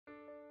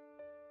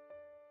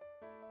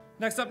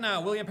Next up now,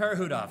 William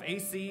Perehudoff,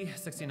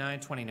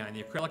 AC-69-29.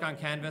 The acrylic on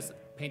canvas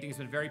painting has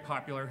been very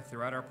popular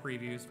throughout our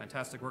previews.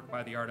 Fantastic work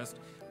by the artist.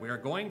 We are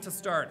going to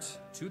start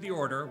to the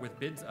order with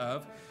bids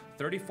of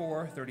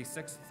 $34,000,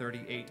 $36,000,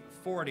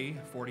 $38,000,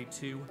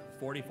 $40,000,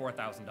 $42,000,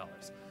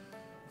 $44,000.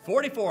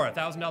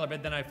 $44,000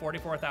 bid, then I have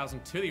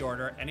 $44,000 to the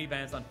order. Any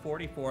bands on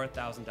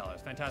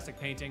 $44,000. Fantastic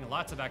painting,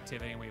 lots of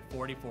activity, and we have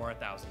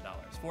 $44,000.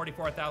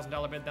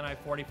 $44,000 bid, then I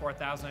have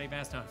 $44,000. Any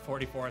bands now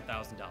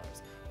 $44,000.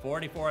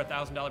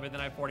 $44,000 bid,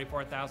 then I have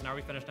 $44,000. Are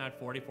we finished now at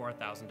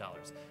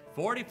 $44,000?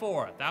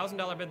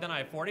 $44,000 bid, then I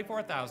have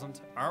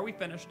 $44,000. Are we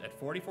finished at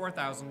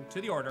 $44,000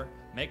 to the order?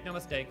 Make no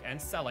mistake, and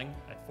selling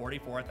at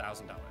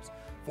 $44,000.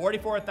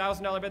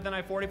 $44,000 bid, then I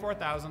have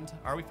 $44,000.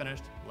 Are we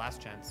finished?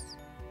 Last chance.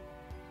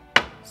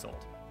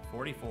 Sold.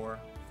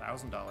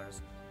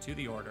 $44,000 to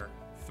the order,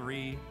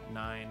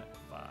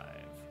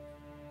 395.